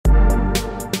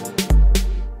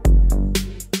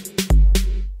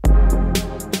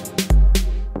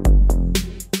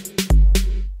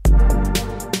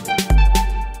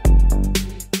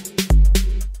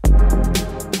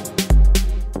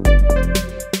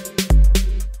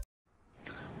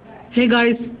Hey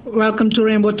guys, welcome to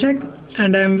Rainbow Tech,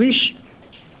 and I am Vish.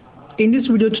 In this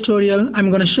video tutorial,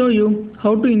 I'm going to show you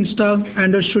how to install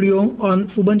Android Studio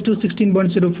on Ubuntu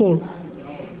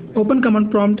 16.04. Open command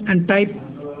prompt and type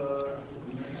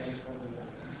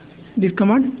this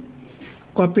command.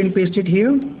 Copy and paste it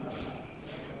here.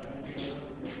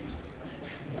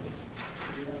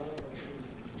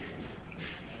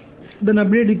 Then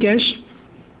update the cache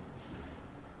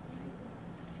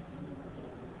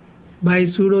by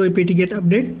sudo apt-get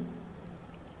update.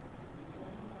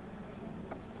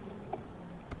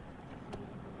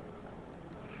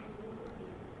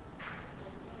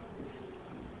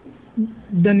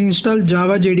 Then install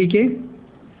Java JDK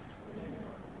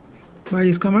by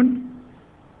this command.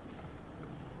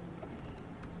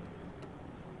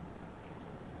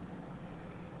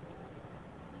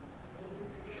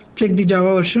 Check the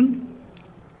Java version.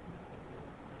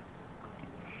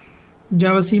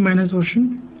 Java C-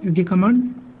 version is the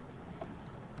command.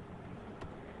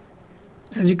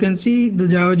 As you can see, the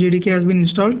Java JDK has been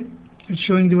installed. It's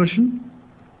showing the version.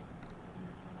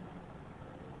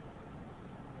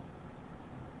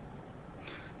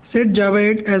 Set Java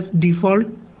 8 as default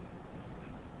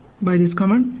by this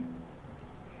command.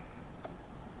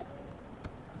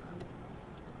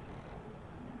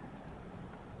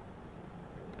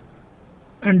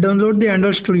 And download the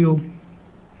Android Studio.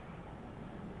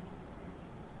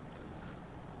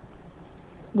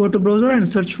 Go to browser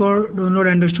and search for download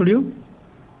Android Studio.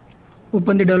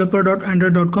 Open the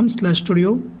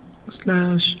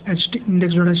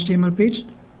developer.android.com/studio/index.html page.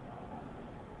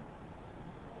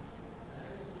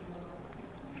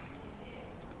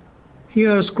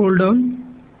 Here scroll down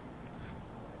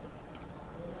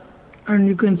and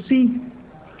you can see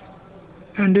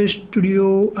Android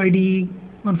Studio IDE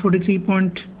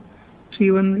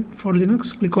 143.31 for Linux.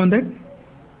 Click on that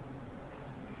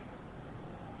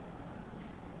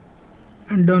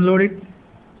and download it.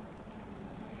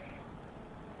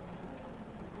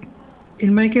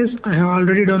 In my case, I have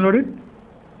already downloaded.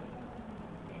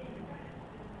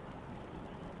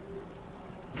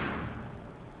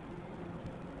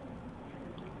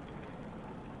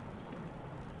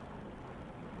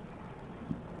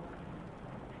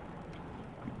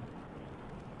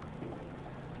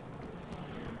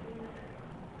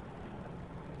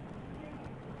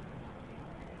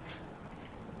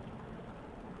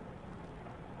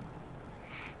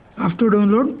 After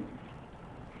download,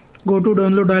 go to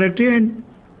download directory and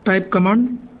type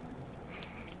command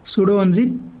sudo unzip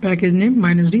package name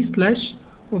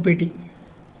 -d/opt.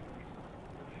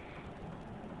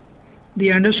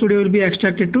 The Android Studio will be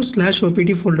extracted to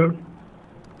 /opt folder.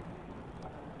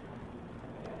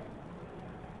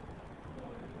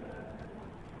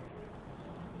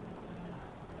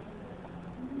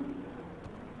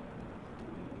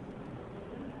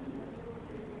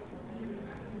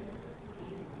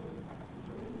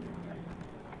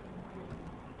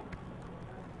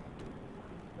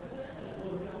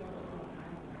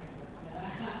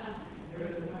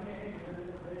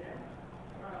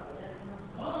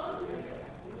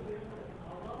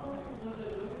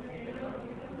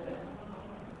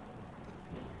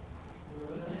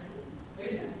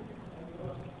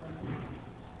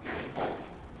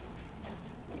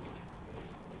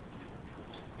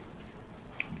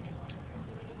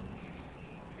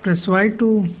 Press Y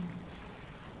to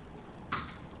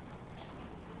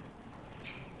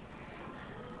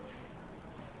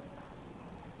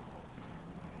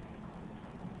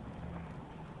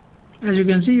as you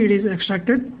can see, it is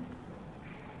extracted.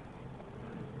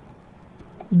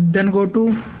 Then go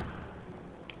to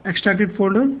extracted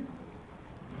folder.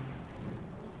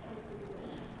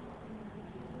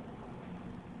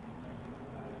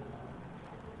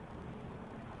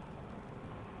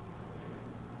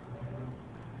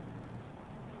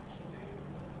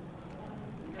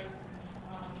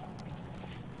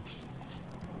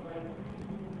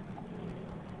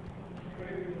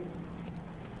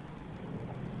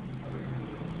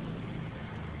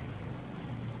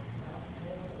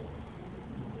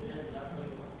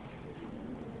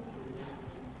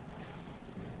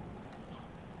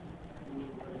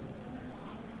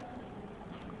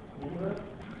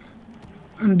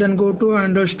 And then go to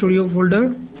Android Studio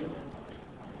folder.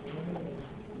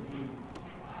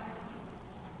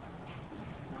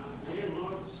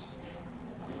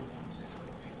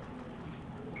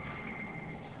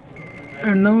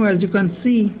 And now, as you can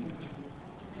see,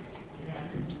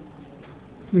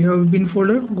 we have bin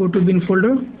folder. Go to bin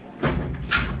folder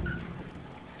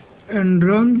and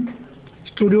run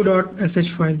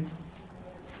studio.sh file.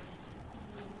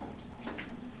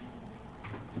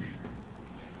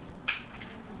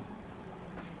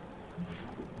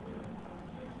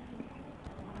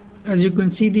 As you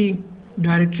can see the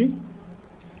directory.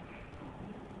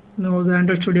 Now the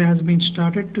Android Studio has been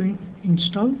started to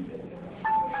install.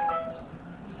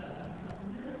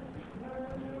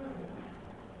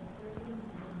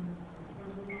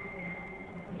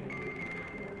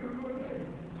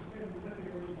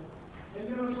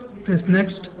 Press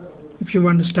next if you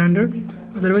want the standard,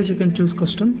 otherwise you can choose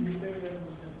custom.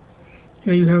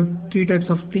 Here you have 3 types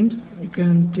of themes, you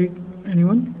can take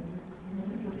anyone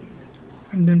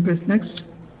and then press next.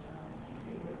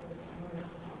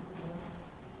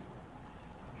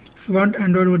 If you want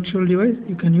Android virtual device,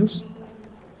 you can use,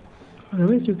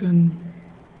 otherwise you can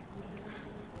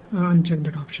uncheck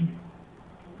that option.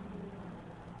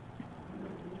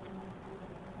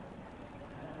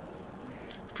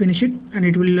 Finish it and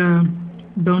it will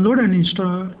download and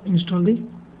install the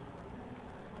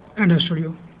Android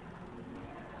Studio.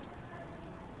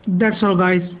 That's all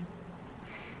guys.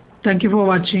 Thank you for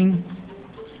watching.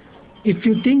 If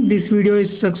you think this video is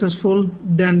successful,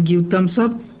 then give thumbs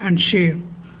up and share.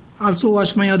 Also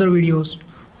watch my other videos.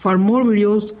 For more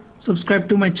videos, subscribe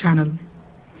to my channel.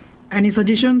 Any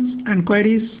suggestions and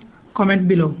queries, comment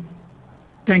below.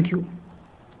 Thank you.